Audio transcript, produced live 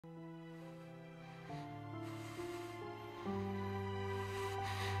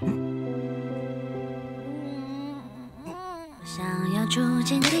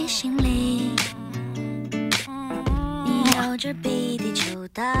进你心里，你有着比地球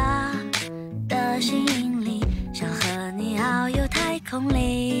大的吸引力，想和你遨游太空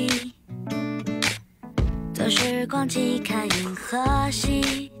里，坐时光机看银河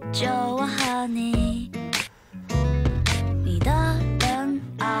系，就我和你，你的人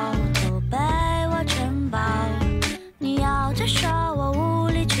凹头被我全包，你要再说我无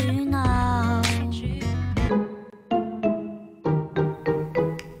理取闹。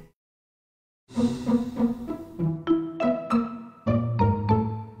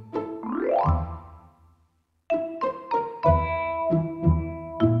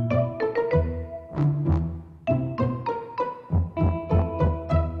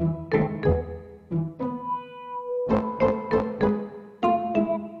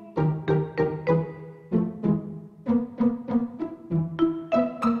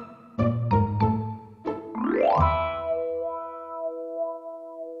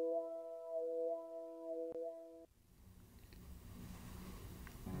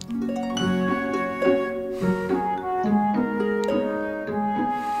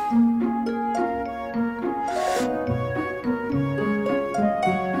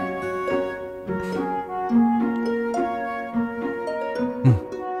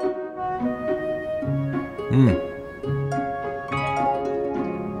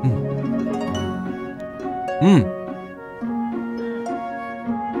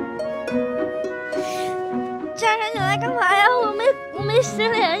家人，你来干嘛呀？我没失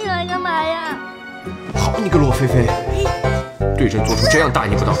联，你来干嘛呀？好你个洛菲菲，对朕做出这样大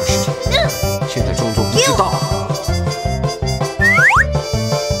逆不道的事情，现在装作不知道。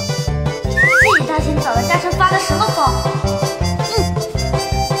这一大清早的，家臣发的什么疯？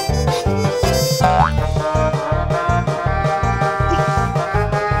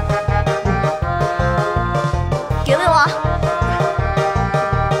给我！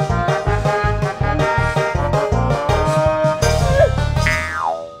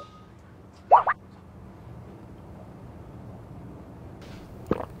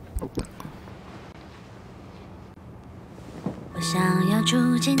我想要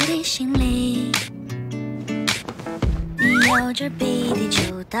住进你心里，你有着比地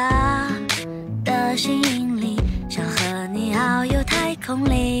球大的吸引力，想和你遨游太空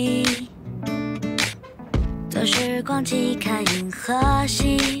里，坐时光机看银河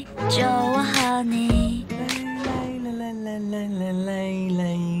系，就我和你。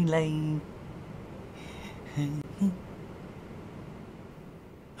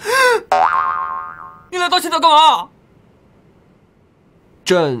你来到现在干嘛？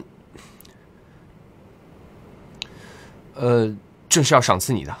朕，朕是要赏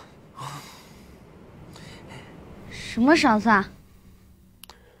赐你的。什么赏赐啊？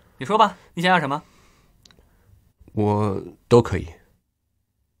你说吧，你想要什么？我都可以。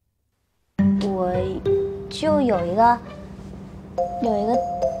我就有一个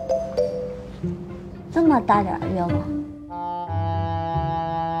这么大点的愿望。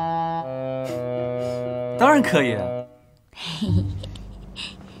当然可以。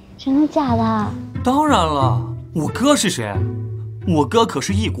真的假的？当然了，我哥是谁？我哥可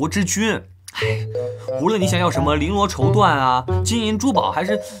是一国之君。哎，无论你想要什么绫罗绸缎啊、金银珠宝，还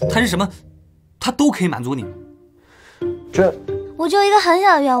是什么，他都可以满足你。我就一个很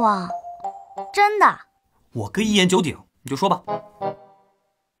小的愿望，真的。我哥一言九鼎，你就说吧。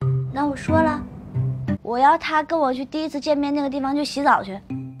那我说了，我要他跟我去第一次见面那个地方去洗澡去。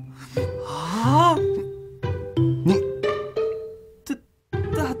啊？你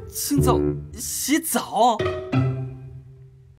大清早洗澡？